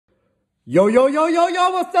Yo, yo, yo, yo,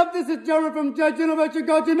 yo, what's up? This is Jeremy from Judge Innovation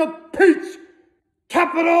Coach in the Peach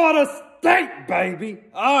capital of the state, baby.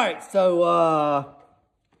 All right, so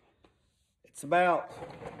it's about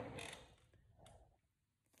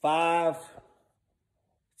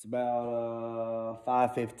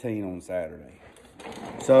 5:15 on Saturday.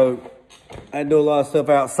 So I do a lot of stuff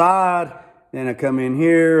outside. Then I come in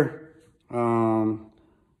here, doing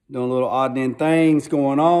little odd end things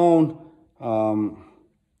going on.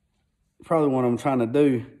 Probably what I'm trying to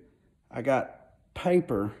do, I got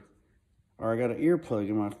paper, or I got an earplug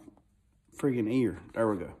in my freaking ear. There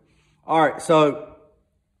we go. All right, so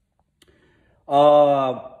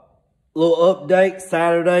little update,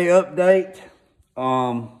 Saturday update.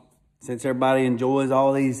 Since everybody enjoys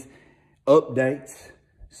all these updates.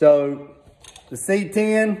 So the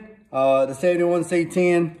C10, the 71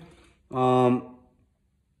 C10,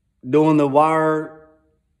 doing the wire,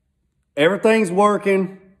 everything's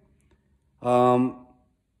working.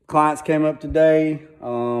 Clients came up today,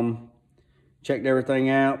 checked everything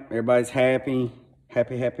out. Everybody's happy.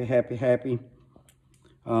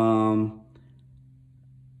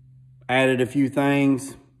 Added a few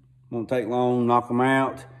things, won't take long, knock them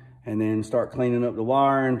out, and then start cleaning up the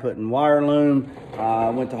wiring, putting wire loom.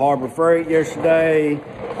 Went to Harbor Freight yesterday,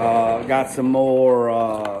 got some more,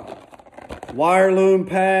 wire loom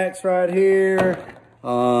packs right here.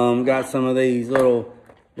 Got some of these little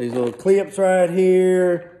clips right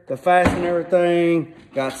here to fasten everything.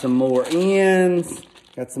 Got some more ends.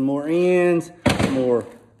 Some more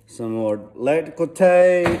electrical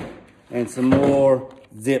tape, and some more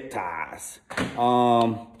zip ties.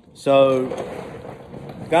 So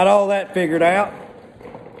got all that figured out.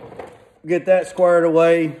 Get that squared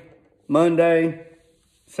away. Monday,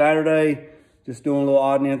 Saturday, just doing little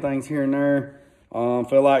odd end things here and there. I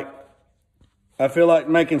feel like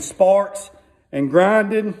making sparks and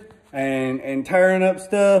grinding and tearing up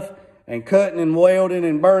stuff and cutting and welding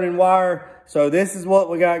and burning wire. So this is what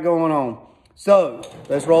we got going on. So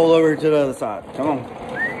let's roll over to the other side. Come on.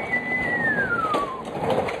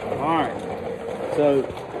 All right. So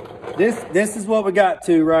this is what we got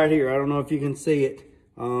to right here. I don't know if you can see it.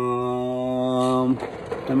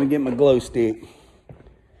 Let me get my glow stick.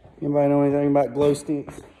 Anybody know anything about glow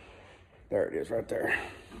sticks? There it is right there.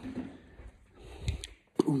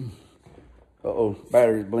 Uh-oh,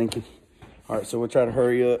 battery's blinking. All right, so we'll try to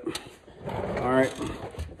hurry up. All right,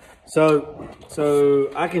 so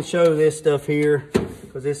I can show this stuff here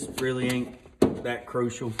because this really ain't that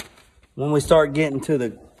crucial. When we start getting to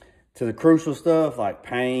the crucial stuff like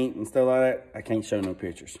paint and stuff like that, I can't show no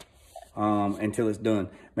pictures until it's done.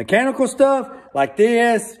 Mechanical stuff like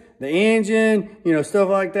this, the engine, you know, stuff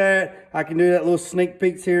like that, I can do that little sneak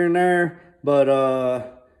peeks here and there.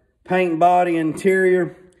 But paint, body,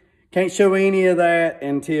 interior, can't show any of that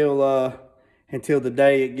until the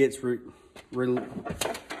day it gets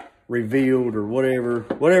revealed or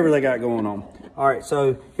whatever they got going on. All right,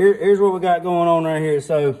 so here's what we got going on right here.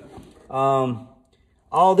 So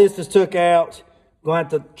all this is took out. Going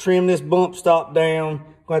to have to trim this bump stop down.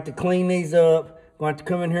 Going to have to clean these up. Going to have to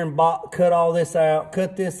come in here and cut all this out.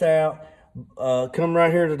 Cut this out. Come right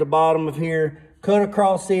here to the bottom of here. Cut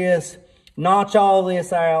across this. Notch all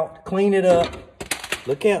this out. Clean it up.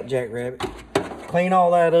 Look out, Jackrabbit. Clean all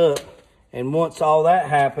that up. And once all that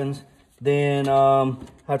happens, then I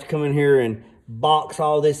have to come in here and box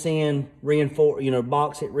all this in,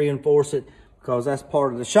 box it, reinforce it, because that's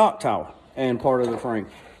part of the shock tower and part of the frame.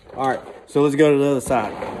 All right, so let's go to the other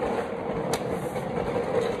side.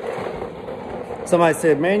 Somebody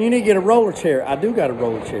said, man, you need to get a roller chair. I do got a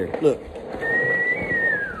roller chair. Look.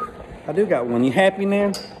 I do got one. You happy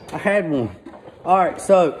now? I had one. All right,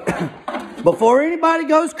 so before anybody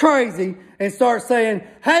goes crazy and starts saying,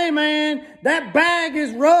 hey man, that bag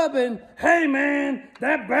is rubbing. Hey man,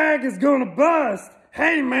 that bag is gonna bust.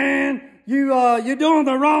 Hey man, you're doing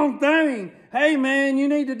the wrong thing. Hey man, you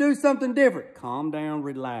need to do something different. Calm down,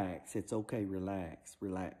 relax. It's okay, relax.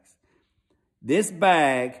 This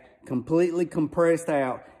bag, completely compressed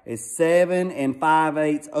out, is 7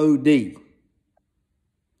 5/8 OD.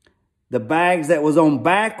 The bags that was on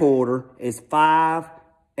back order is 5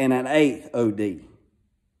 1/8 OD.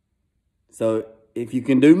 So if you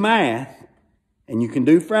can do math and you can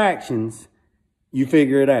do fractions, you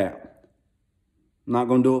figure it out. I'm not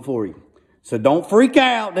going to do it for you. So don't freak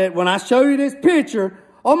out that when I show you this picture,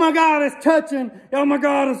 oh my God, it's touching. Oh my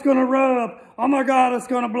God, it's going to rub. Oh my God, it's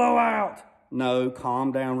going to blow out. No,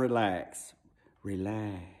 calm down, relax.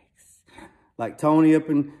 Like Tony up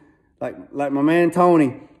in, like my man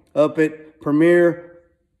Tony up at Premier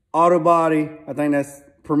Auto Body. I think that's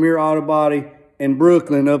Premier Auto Body in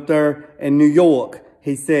Brooklyn up there in New York.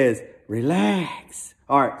 He says, relax.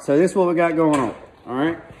 All right, so this is what we got going on. All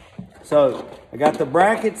right, so I got the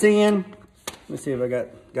brackets in. Let me see if I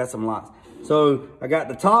got some lights. So I got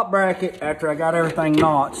the top bracket after I got everything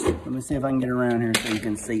notched. Let me see if I can get around here so you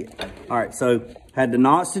can see it. All right, so had to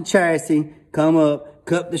notch the chassis, come up,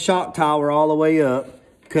 cut the shock tower all the way up.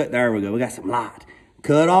 There we go, we got some light.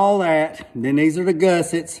 Cut all that, then these are the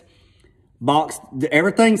gussets.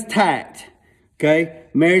 Everything's tacked, okay?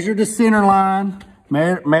 Measure the center line,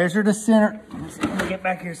 measure the center. Let me get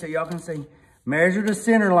back here so y'all can see. Measure the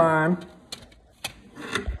center line.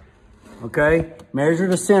 Okay, measure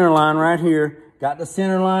the center line right here. Got the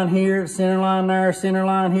center line here, center line there, center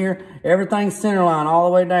line here. Everything's center line all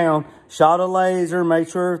the way down. Shot a laser, make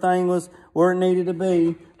sure everything was where it needed to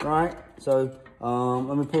be, right? So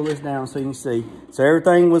let me pull this down so you can see. So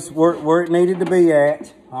everything was where it needed to be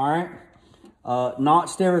at, all right?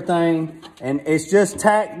 Notched everything, and it's just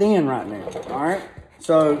tacked in right now, all right?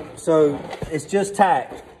 So it's just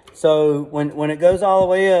tacked. So when it goes all the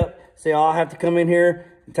way up, see, I'll have to come in here,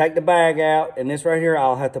 take the bag out, and this right here,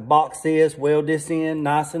 I'll have to box this, weld this in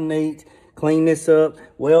nice and neat, clean this up,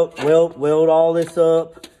 weld all this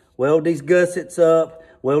up, weld these gussets up,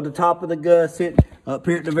 weld the top of the gusset up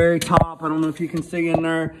here at the very top. I don't know if you can see in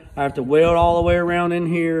there. I have to weld all the way around in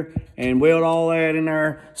here and weld all that in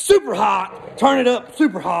there. Super hot, turn it up,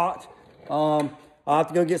 super hot. I'll have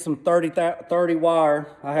to go get some 30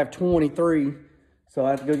 wire. I have 23, so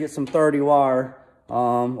I have to go get some 30 wire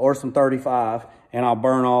or some 35. And I'll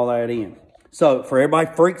burn all that in. So for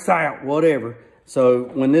everybody freaks out, whatever. So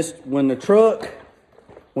when the truck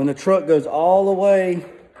goes all the way,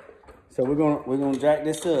 so we're gonna jack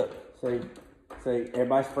this up. See,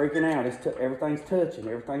 everybody's freaking out. Everything's touching.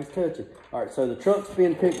 All right, so the truck's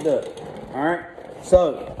being picked up. All right,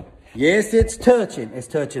 so yes, it's touching. It's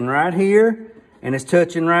touching right here, and it's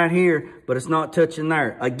touching right here, but it's not touching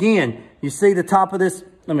there. Again, you see the top of this.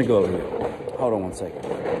 Let me go over here. Hold on one second.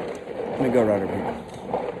 Let me go right over here.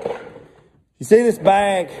 You see this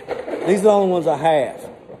bag? These are the only ones I have.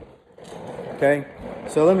 Okay?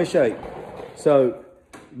 So let me show you. So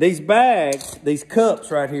these bags, these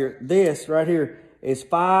cups right here, this right here is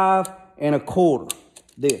 5 1/4.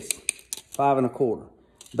 This, 5 1/4.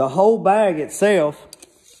 The whole bag itself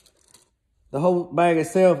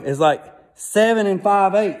is like 7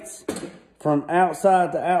 5/8 from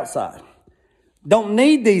outside to outside. Don't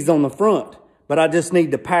need these on the front, but I just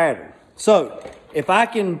need the pattern. So if I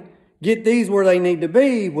can get these where they need to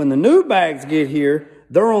be, when the new bags get here,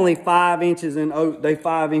 they're only 5 inches they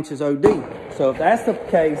 5 inches OD. So if that's the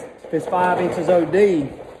case, if it's 5 inches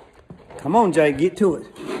OD, come on, Jay, get to it.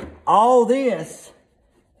 All this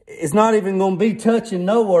is not even going to be touching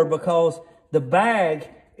nowhere because the bag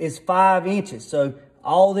is 5 inches. So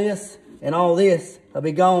all this and all this will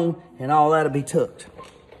be gone and all that'll be tucked.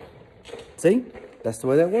 See? That's the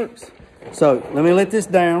way that works. So let me let this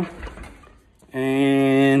down.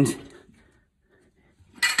 And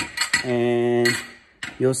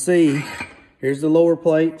you'll see, here's the lower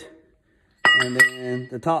plate and then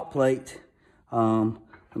the top plate.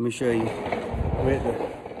 Let me show you. We're at the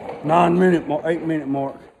 8-minute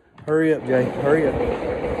mark. Hurry up, Jay, hurry up.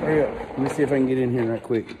 Let me see if I can get in here right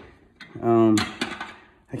quick. I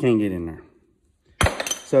can't get in there.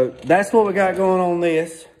 So that's what we got going on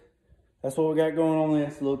this. Little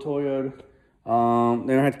Toyota.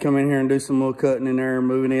 Then I have to come in here and do some little cutting in there and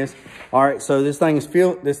moving this. All right, so this thing is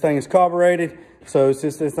carbureted. So it's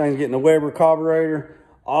just this thing's getting a Weber carburetor.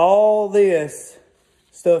 All this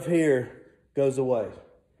stuff here goes away.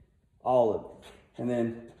 All of it. And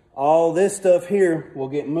then all this stuff here will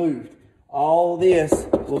get moved. All this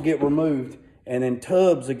will get removed. And then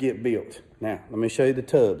tubs will get built. Now, let me show you the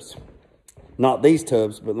tubs. Not these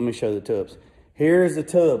tubs, but let me show you the tubs. Here's the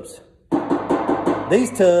tubs.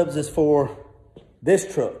 These tubs is for this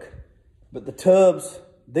truck, but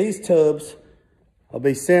these tubs will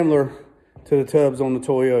be similar to the tubs on the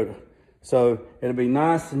Toyota. So it'll be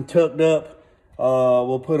nice and tucked up.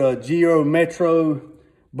 We'll put a Giro Metro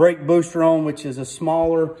brake booster on, which is a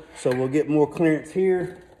smaller, so we'll get more clearance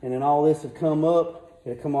here, and then all this will come up.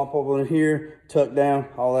 It'll come up over here, tuck down,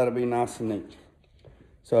 all that'll be nice and neat.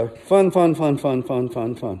 So fun.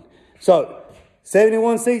 So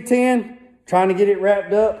 71 C10, trying to get it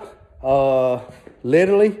wrapped up.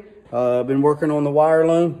 Literally, been working on the wire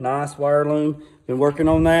loom, nice wire loom. Been working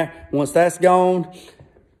on that. Once that's gone,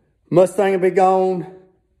 Mustang will be gone.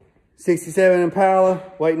 67 Impala,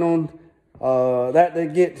 waiting on that to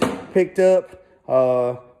get picked up.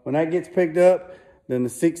 When that gets picked up, then the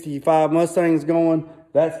 65 Mustang's going,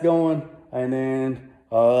 that's going, and then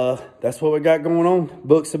that's what we got going on.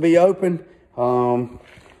 Books will be open, and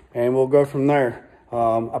we'll go from there.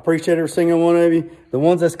 I appreciate every single one of you. The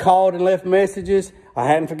ones that's called and left messages, I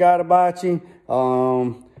hadn't forgot about you.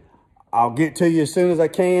 I'll get to you as soon as I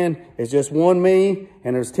can. It's just one me,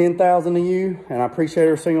 and there's 10,000 of you, and I appreciate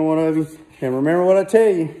every single one of you. And remember what I tell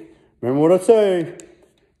you. Remember what I say.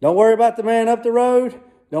 Don't worry about the man up the road.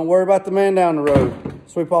 Don't worry about the man down the road.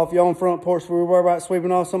 Sweep off your own front porch before we worry about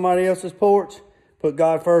sweeping off somebody else's porch. Put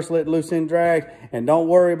God first, let loose and drag, and don't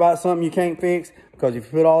worry about something you can't fix, because if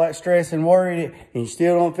you put all that stress and worry in it and you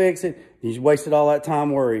still don't fix it, you just wasted all that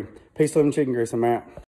time worrying. Peace, love, and chicken grease. I'm out.